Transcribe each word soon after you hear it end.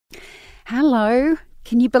Hello.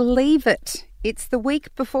 Can you believe it? It's the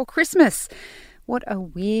week before Christmas. What a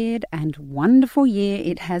weird and wonderful year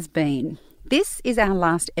it has been. This is our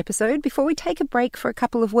last episode before we take a break for a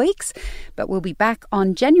couple of weeks, but we'll be back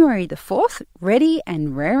on January the 4th, ready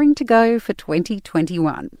and raring to go for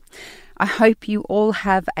 2021. I hope you all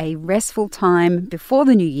have a restful time before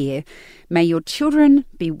the new year. May your children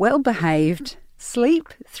be well behaved, sleep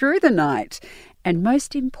through the night, and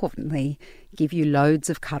most importantly, give you loads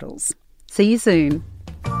of cuddles. See you soon.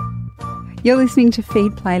 You're listening to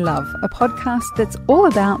Feed, Play, Love, a podcast that's all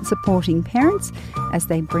about supporting parents as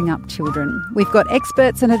they bring up children. We've got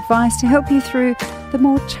experts and advice to help you through the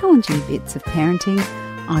more challenging bits of parenting.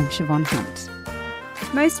 I'm Siobhan Hunt.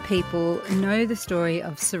 Most people know the story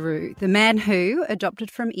of Saru, the man who,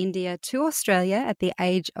 adopted from India to Australia at the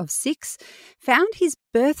age of 6, found his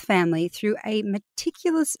birth family through a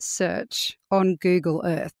meticulous search on Google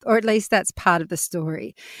Earth, or at least that's part of the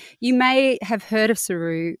story. You may have heard of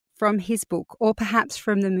Saru from his book or perhaps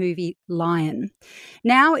from the movie Lion.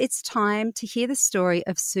 Now it's time to hear the story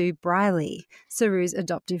of Sue Briley, Saru's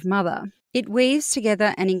adoptive mother. It weaves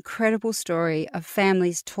together an incredible story of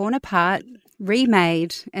families torn apart,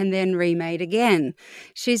 remade, and then remade again.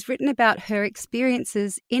 She's written about her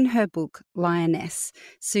experiences in her book, Lioness.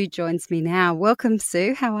 Sue joins me now. Welcome,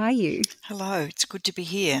 Sue. How are you? Hello, it's good to be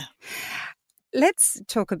here. Let's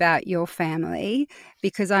talk about your family,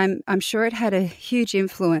 because I'm sure it had a huge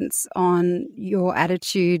influence on your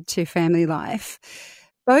attitude to family life.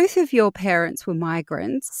 Both of your parents were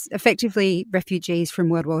migrants, effectively refugees from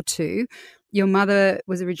World War II. Your mother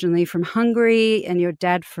was originally from Hungary and your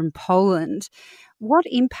dad from Poland. What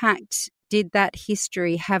impact did that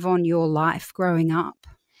history have on your life growing up?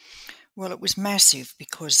 Well, it was massive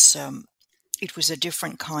because it was a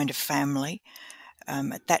different kind of family.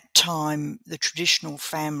 At that time, the traditional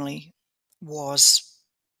family was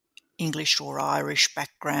English or Irish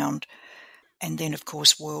background. And then, of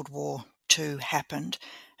course, World War II happened.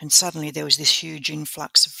 And suddenly there was this huge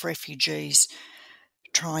influx of refugees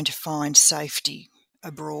trying to find safety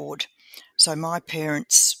abroad. So my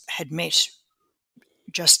parents had met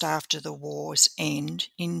just after the war's end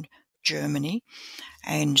in Germany,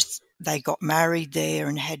 and they got married there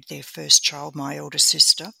and had their first child, my elder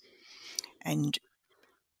sister. And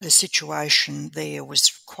the situation there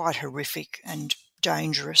was quite horrific and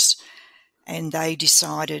dangerous, and they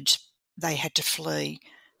decided they had to flee.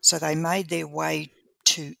 So they made their way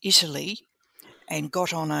to Italy and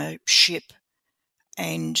got on a ship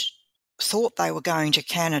and thought they were going to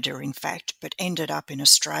Canada, in fact, but ended up in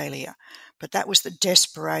Australia. But that was the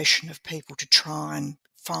desperation of people to try and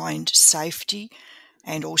find safety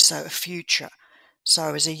and also a future.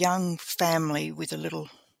 So as a young family with a little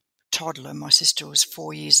toddler, my sister was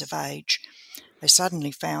 4 years of age, they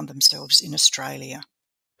suddenly found themselves in Australia.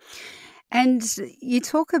 And you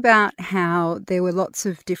talk about how there were lots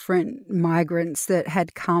of different migrants that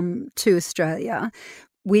had come to Australia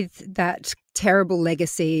with that terrible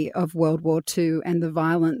legacy of World War II and the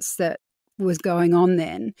violence that was going on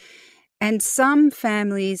then. And some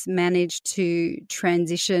families managed to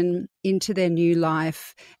transition into their new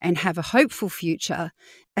life and have a hopeful future.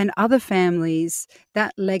 And other families,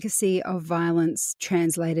 that legacy of violence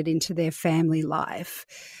translated into their family life.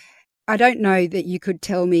 I don't know that you could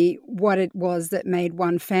tell me what it was that made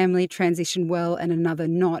one family transition well and another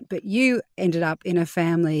not, but you ended up in a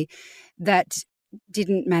family that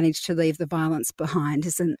didn't manage to leave the violence behind.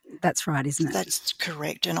 That's right, isn't it? That's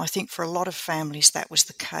correct. And I think for a lot of families that was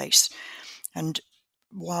the case. And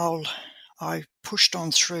while I pushed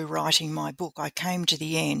on through writing my book, I came to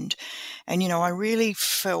the end. And, I really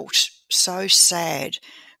felt so sad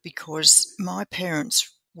because my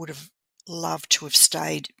parents would have loved to have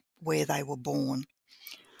stayed where they were born.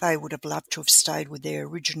 They would have loved to have stayed with their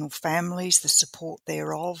original families, the support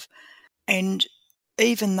thereof. And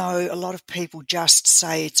even though a lot of people just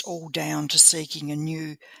say it's all down to seeking a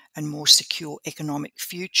new and more secure economic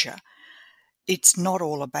future, it's not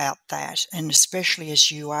all about that. And especially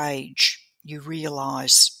as you age, you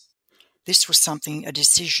realise this was a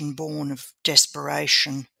decision born of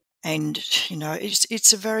desperation. And,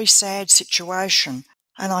 it's a very sad situation.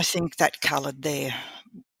 And I think that coloured their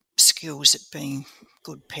skills at being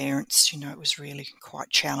good parents. It was really quite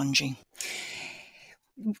challenging.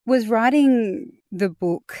 Was writing the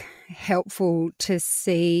book helpful to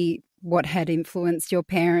see what had influenced your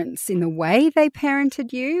parents in the way they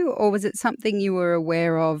parented you, or was it something you were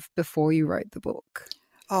aware of before you wrote the book?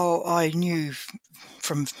 Oh, I knew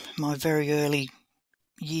from my very early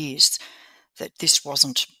years that this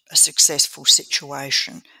wasn't a successful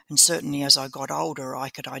situation. And certainly as I got older, I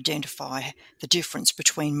could identify the difference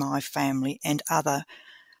between my family and other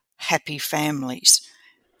happy families.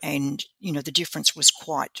 And, the difference was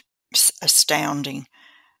quite astounding.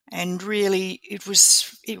 And really, it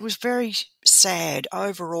was very sad.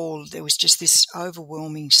 Overall, there was just this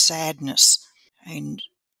overwhelming sadness. And,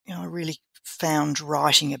 I really found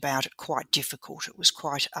writing about it quite difficult. It was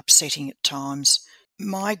quite upsetting at times.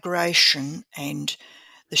 Migration and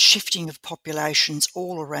the shifting of populations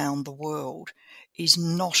all around the world is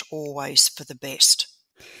not always for the best.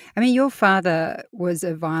 I mean, your father was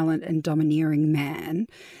a violent and domineering man.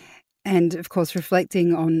 And, of course,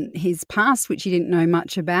 reflecting on his past, which you didn't know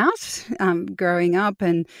much about growing up,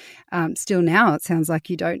 and still now it sounds like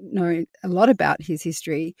you don't know a lot about his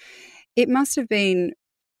history. It must have been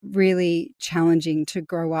really challenging to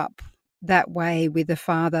grow up that way with a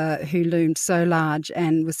father who loomed so large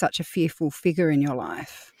and was such a fearful figure in your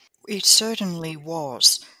life. It certainly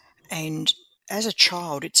was. And as a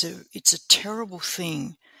child, it's a terrible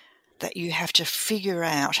thing that you have to figure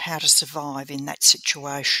out how to survive in that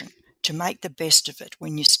situation, to make the best of it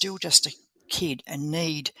when you're still just a kid and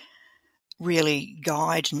need really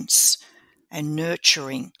guidance and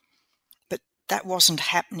nurturing. But that wasn't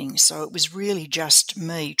happening, so it was really just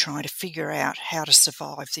me trying to figure out how to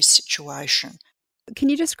survive this situation. Can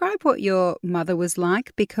you describe what your mother was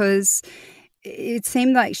like? Because it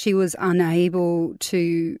seemed like she was unable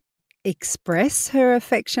to express her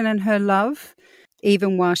affection and her love,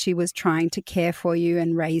 even while she was trying to care for you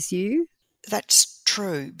and raise you. That's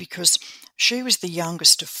true, because she was the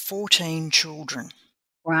youngest of 14 children.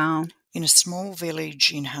 Wow. In a small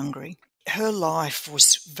village in Hungary. Her life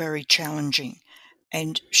was very challenging,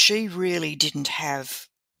 and she really didn't have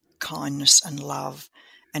kindness and love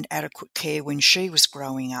and adequate care when she was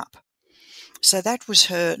growing up. So that was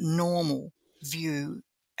her normal view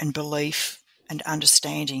and belief and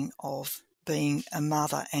understanding of being a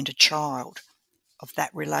mother and a child, of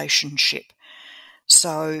that relationship.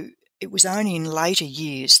 So it was only in later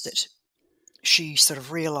years that she sort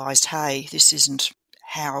of realised, hey, this isn't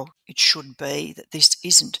how it should be, that this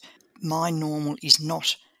isn't, my normal is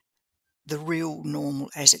not the real normal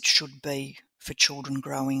as it should be for children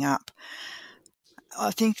growing up.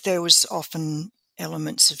 I think there was often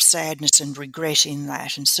elements of sadness and regret in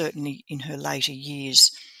that, and certainly in her later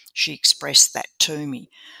years she expressed that to me.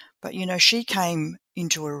 But, she came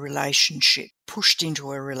into a relationship, pushed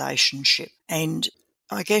into a relationship, and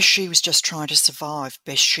I guess she was just trying to survive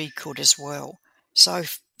best she could as well. So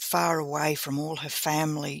far away from all her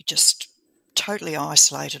family, just totally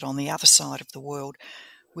isolated on the other side of the world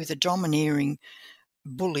with a domineering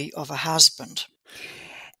bully of a husband.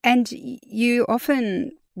 And you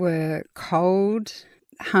often were cold,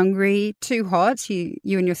 hungry, too hot. You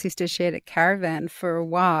and your sister shared a caravan for a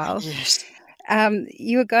while. Yes.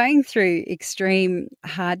 You were going through extreme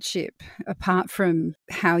hardship apart from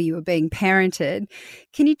how you were being parented.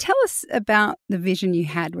 Can you tell us about the vision you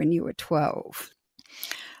had when you were 12?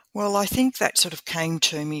 Well, I think that sort of came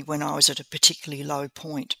to me when I was at a particularly low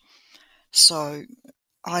point. So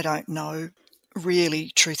I don't know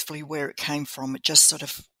really truthfully where it came from. It just sort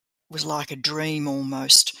of was like a dream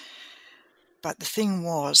almost. But the thing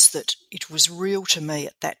was that it was real to me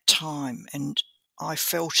at that time, and I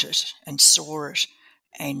felt it and saw it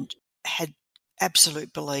and had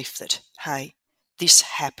absolute belief that, hey, this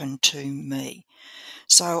happened to me.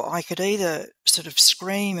 So I could either sort of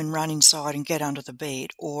scream and run inside and get under the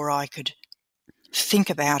bed, or I could think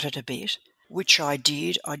about it a bit, which I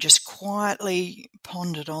did. I just quietly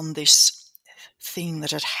pondered on this thing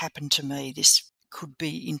that had happened to me. This could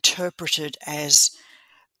be interpreted as,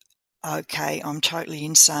 okay, I'm totally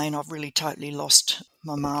insane. I've really totally lost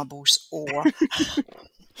my marbles. Or,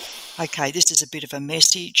 okay, this is a bit of a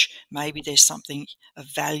message. Maybe there's something of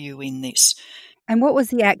value in this. And what was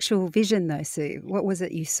the actual vision, though, Sue? What was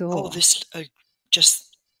it you saw? Oh, this,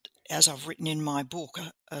 just as I've written in my book,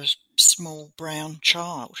 a small brown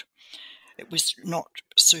child. It was not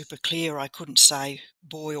super clear. I couldn't say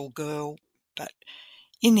boy or girl. But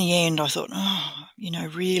in the end, I thought,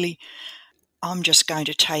 really, I'm just going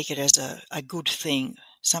to take it as a good thing,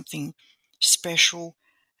 something special.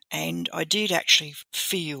 And I did actually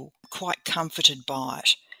feel quite comforted by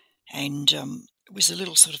it. And it was a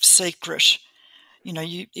little sort of secret.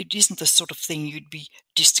 It isn't the sort of thing you'd be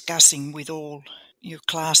discussing with all your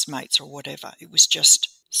classmates or whatever. It was just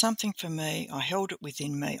something for me. I held it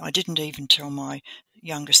within me. I didn't even tell my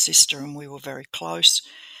younger sister, and we were very close.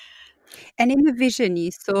 And in the vision,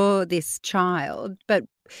 you saw this child, but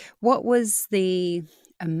what was the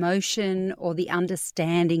emotion or the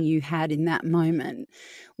understanding you had in that moment?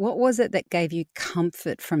 What was it that gave you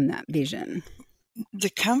comfort from that vision?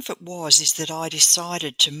 The comfort is that I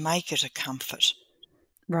decided to make it a comfort.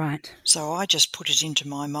 Right. So I just put it into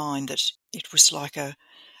my mind that it was like a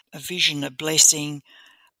vision, a blessing,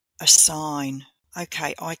 a sign.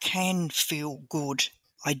 Okay, I can feel good.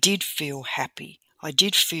 I did feel happy. I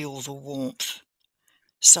did feel the warmth.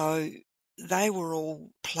 So they were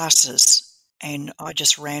all pluses, and I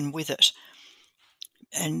just ran with it.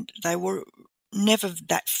 And they were never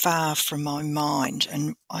that far from my mind,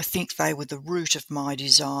 and I think they were the root of my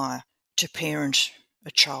desire to parent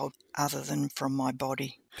a child other than from my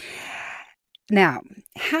body. Now,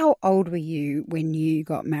 how old were you when you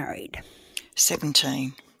got married?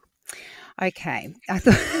 17. Okay. I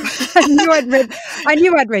thought I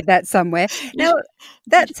knew I'd read that somewhere. Now,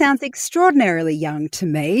 that sounds extraordinarily young to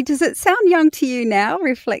me. Does it sound young to you now,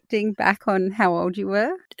 reflecting back on how old you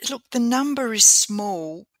were? Look, the number is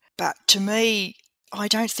small, but to me, I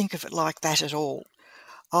don't think of it like that at all.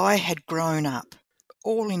 I had grown up.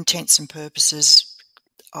 All intents and purposes,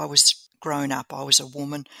 I was grown up. I was a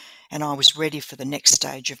woman, and I was ready for the next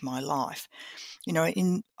stage of my life.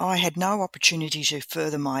 I had no opportunity to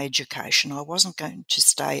further my education. I wasn't going to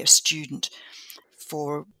stay a student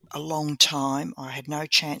for a long time. I had no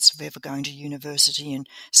chance of ever going to university and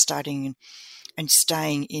studying and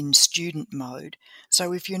staying in student mode.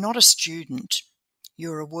 So if you're not a student,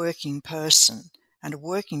 you're a working person, and a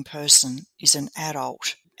working person is an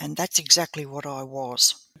adult, and that's exactly what I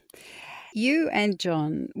was. You and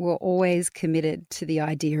John were always committed to the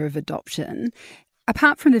idea of adoption.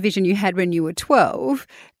 Apart from the vision you had when you were 12,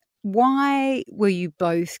 why were you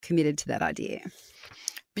both committed to that idea?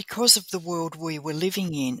 Because of the world we were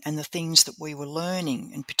living in and the things that we were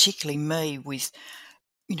learning, and particularly me with,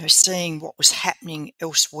 seeing what was happening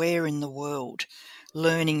elsewhere in the world,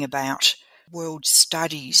 learning about world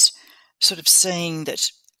studies, sort of seeing that,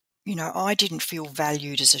 I didn't feel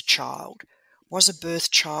valued as a child. Was a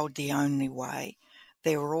birth child the only way?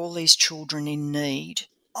 There were all these children in need.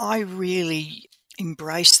 I really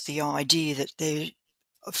embraced the idea that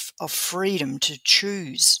of freedom to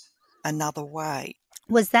choose another way.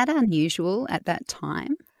 Was that unusual at that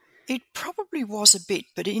time? It probably was a bit,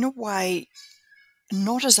 but in a way,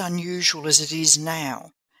 not as unusual as it is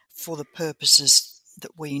now for the purposes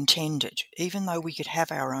that we intended. Even though we could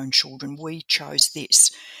have our own children, we chose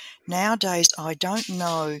this. Nowadays, I don't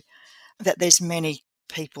know that there's many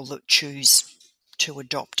people that choose to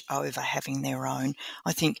adopt over having their own.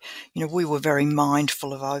 I think, we were very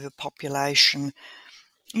mindful of overpopulation.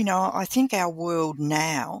 I think our world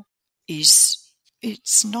now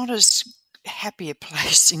it's not as happy a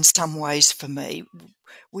place in some ways for me.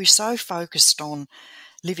 We're so focused on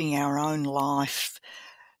living our own life,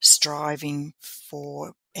 striving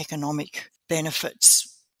for economic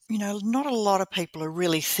benefits. Not a lot of people are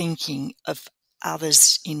really thinking of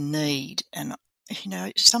others in need. And,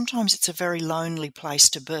 sometimes it's a very lonely place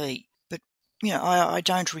to be. But, I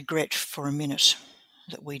don't regret for a minute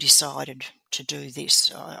that we decided to do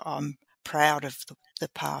this. I'm proud of the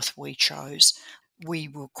path we chose. We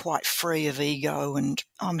were quite free of ego, and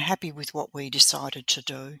I'm happy with what we decided to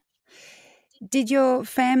do. Did your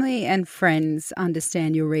family and friends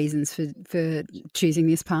understand your reasons for choosing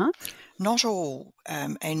this path? Not all,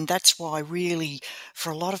 and that's why really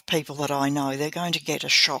for a lot of people that I know, they're going to get a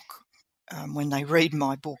shock when they read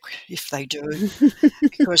my book, if they do,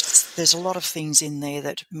 because there's a lot of things in there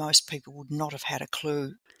that most people would not have had a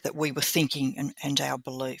clue that we were thinking and our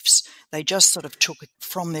beliefs. They just sort of took it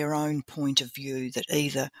from their own point of view that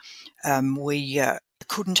either we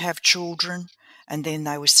couldn't have children and then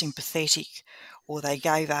they were sympathetic, or they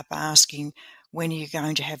gave up asking, when are you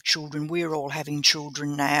going to have children? We're all having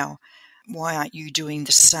children now. Why aren't you doing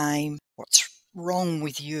the same? What's wrong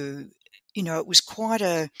with you? It was quite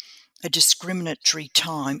a discriminatory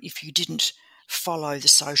time if you didn't follow the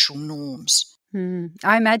social norms.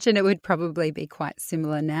 I imagine it would probably be quite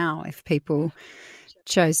similar now if people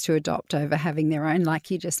chose to adopt over having their own,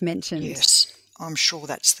 like you just mentioned. Yes, I'm sure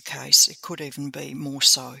that's the case. It could even be more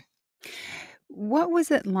so. What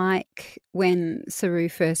was it like when Saru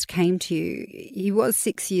first came to you? He was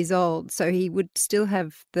 6 years old, so he would still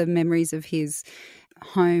have the memories of his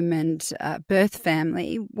home and birth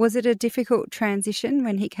family. Was it a difficult transition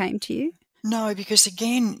when he came to you? No, because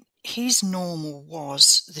again, his normal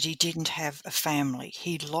was that he didn't have a family.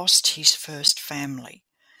 He'd lost his first family.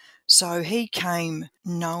 So he came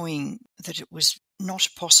knowing that it was not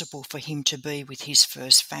possible for him to be with his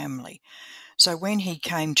first family. So when he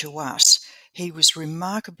came to us, he was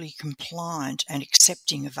remarkably compliant and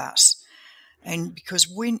accepting of us. And because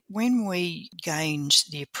when we gained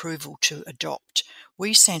the approval to adopt,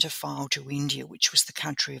 we sent a file to India, which was the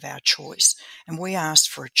country of our choice, and we asked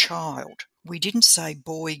for a child. We didn't say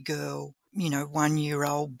boy, girl,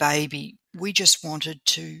 1-year-old baby. We just wanted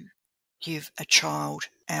to give a child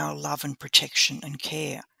our love and protection and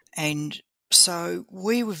care. And so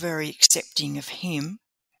we were very accepting of him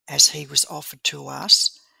as he was offered to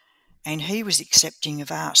us, and he was accepting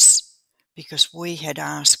of us because we had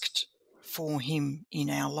asked for him in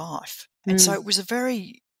our life. And so it was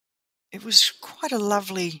quite a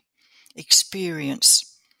lovely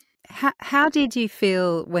experience. How did you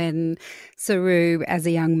feel when Saru, as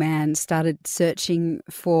a young man, started searching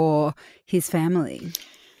for his family?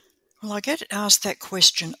 Well, I get asked that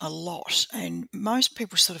question a lot, and most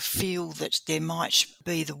people sort of feel that there might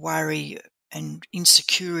be the worry and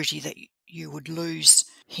insecurity that you would lose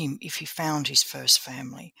him if he found his first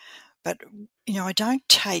family. But, I don't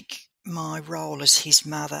take my role as his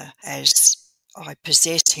mother as I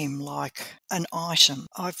possess him like an item.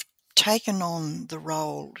 I've taken on the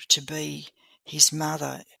role to be his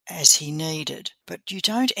mother as he needed, but you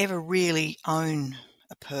don't ever really own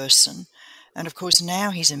a person. And of course, now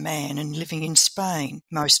he's a man and living in Spain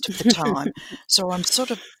most of the time. So I'm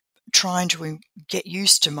sort of trying to get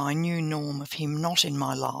used to my new norm of him not in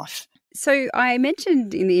my life. So I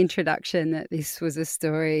mentioned in the introduction that this was a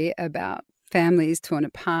story about families torn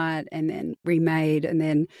apart and then remade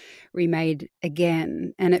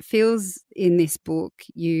again. And it feels in this book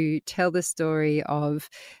you tell the story of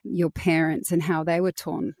your parents and how they were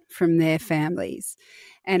torn from their families,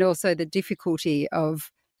 and also the difficulty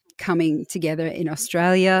of coming together in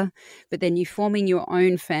Australia, but then you forming your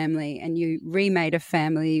own family, and you remade a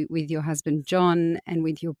family with your husband John and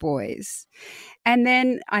with your boys. And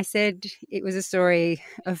then I said it was a story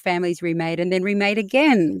of families remade and then remade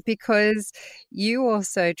again, because you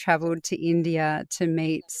also travelled to India to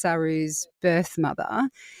meet Saru's birth mother.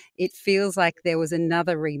 It feels like there was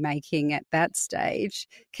another remaking at that stage.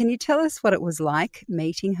 Can you tell us what it was like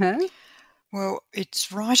meeting her? Well,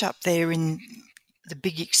 it's right up there in the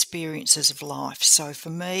big experiences of life. So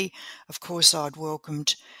for me, of course, I'd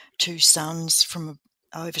welcomed 2 sons from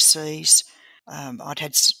overseas. I'd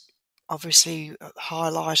had obviously a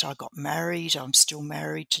highlight. I got married. I'm still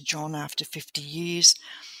married to John after 50 years.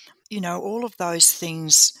 All of those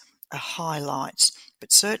things are highlights,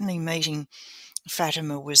 but certainly meeting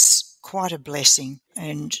Fatima was quite a blessing,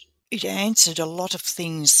 and it answered a lot of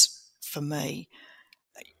things for me,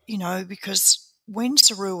 because when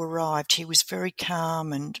Saru arrived, he was very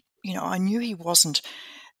calm, and, I knew he wasn't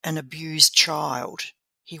an abused child.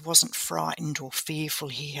 He wasn't frightened or fearful.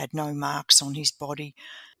 He had no marks on his body.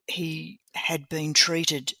 He had been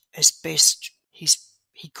treated as best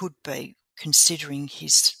he could be, considering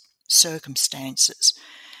his circumstances.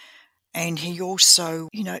 And he also,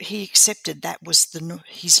 he accepted that was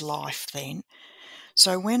his life then.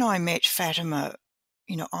 So when I met Fatima,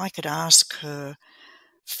 I could ask her,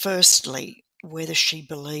 firstly, whether she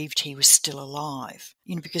believed he was still alive,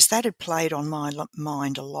 because that had played on my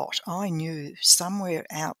mind a lot. I knew somewhere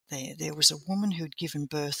out there was a woman who'd given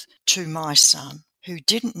birth to my son who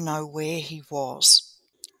didn't know where he was,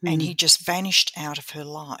 and he just vanished out of her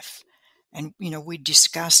life. And, we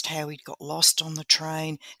discussed how he'd got lost on the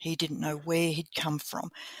train. He didn't know where he'd come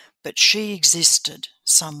from, but she existed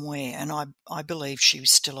somewhere, and I believed she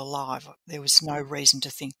was still alive. There was no reason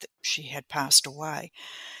to think that she had passed away.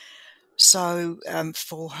 So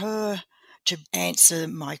for her to answer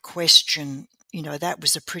my question, that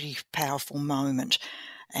was a pretty powerful moment.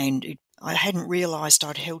 And I hadn't realised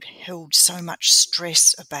I'd held so much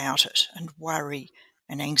stress about it, and worry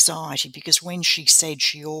and anxiety, because when she said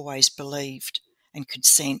she always believed and could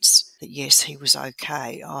sense that, yes, he was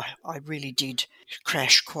okay, I really did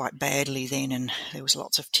crash quite badly then, and there was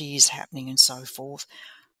lots of tears happening and so forth.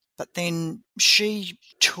 But then she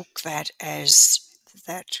took that as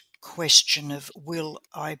that question of, will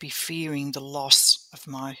I be fearing the loss of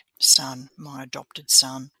my son, my adopted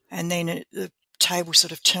son? And then the table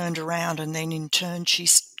sort of turned around, and then in turn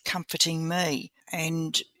she's comforting me,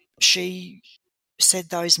 and she said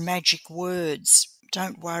those magic words,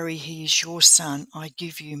 "Don't worry, he is your son, I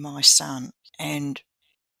give you my son." And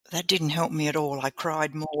that didn't help me at all. I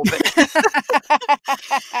cried more, but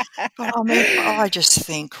but I mean, I just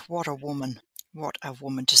think, what a woman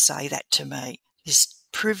to say that to me. This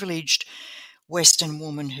privileged Western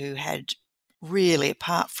woman who had really,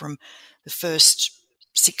 apart from the first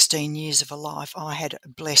 16 years of her life, I had a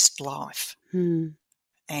blessed life.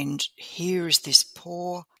 And here is this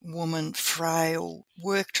poor woman, frail,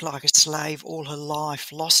 worked like a slave all her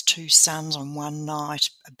life, lost 2 sons on one night,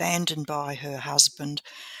 abandoned by her husband,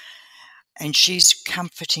 and she's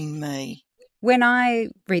comforting me. When I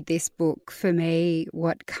read this book, for me,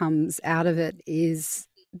 what comes out of it is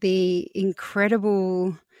the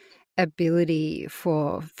incredible ability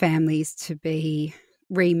for families to be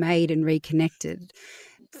remade and reconnected,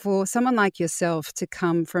 for someone like yourself to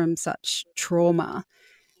come from such trauma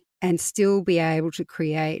and still be able to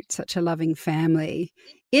create such a loving family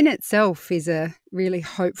in itself is a really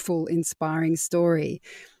hopeful, inspiring story,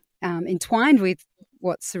 entwined with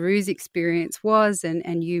what Saru's experience was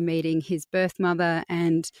and you meeting his birth mother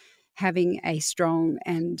and having a strong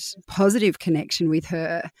and positive connection with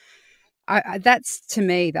her. That's, to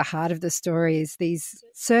me, the heart of the story, is these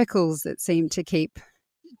circles that seem to keep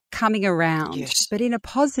coming around, Yes. but in a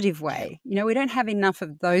positive way. You know, we don't have enough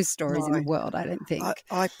of those stories in No. the world, I don't think.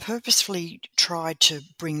 I purposefully tried to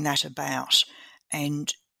bring that about,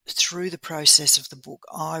 and through the process of the book,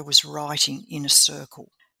 I was writing in a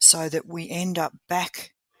circle so that we end up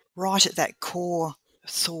back right at that core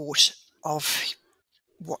thought of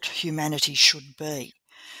what humanity should be.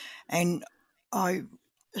 And I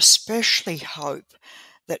especially hope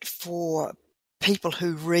that for people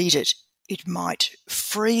who read it, it might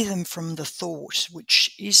free them from the thought,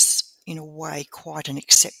 which is in a way quite an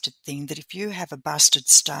accepted thing, that if you have a busted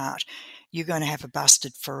start, you're going to have a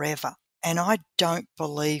busted forever. And I don't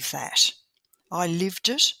believe that. I lived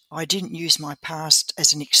it. I didn't use my past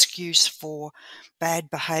as an excuse for bad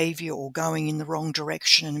behaviour or going in the wrong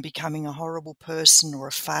direction and becoming a horrible person or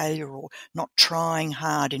a failure or not trying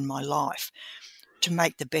hard in my life to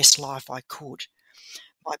make the best life I could.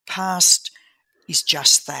 My past is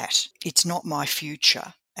just that. It's not my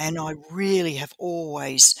future. And I really have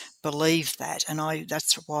always believed that. And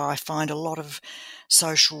that's why I find a lot of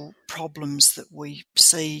social problems that we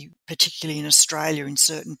see, particularly in Australia, in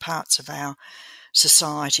certain parts of our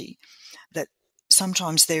society, that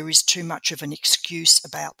sometimes there is too much of an excuse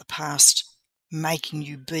about the past making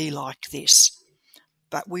you be like this.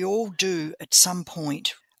 But we all do at some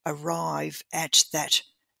point arrive at that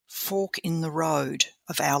fork in the road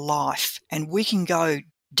of our life, and we can go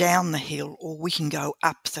down the hill or we can go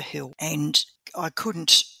up the hill. And I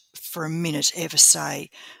couldn't for a minute ever say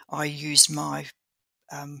I used my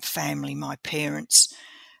family, my parents'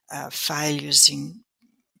 failures in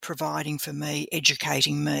providing for me,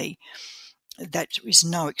 educating me. That is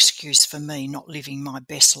no excuse for me not living my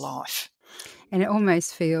best life. And it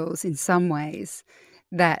almost feels in some ways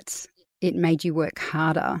that it made you work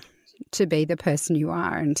harder to be the person you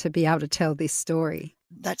are and to be able to tell this story.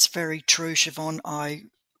 That's very true, Siobhan. I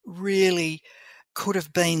really could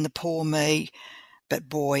have been the poor me, but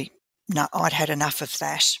boy, no, I'd had enough of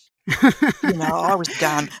that. I was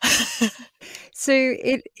done. So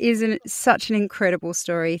it is such an incredible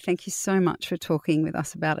story. Thank you so much for talking with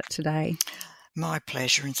us about it today. My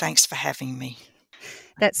pleasure, and thanks for having me.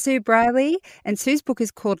 That's Sue Briley, and Sue's book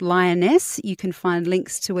is called Lioness. You can find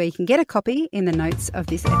links to where you can get a copy in the notes of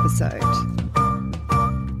this episode.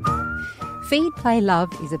 Feed, Play,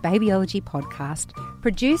 Love is a babyology podcast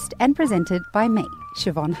produced and presented by me,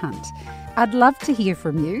 Siobhan Hunt. I'd love to hear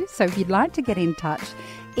from you, so if you'd like to get in touch,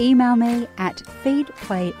 email me at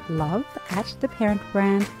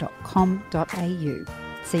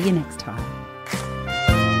feedplaylove@theparentbrand.com.au. See you next time.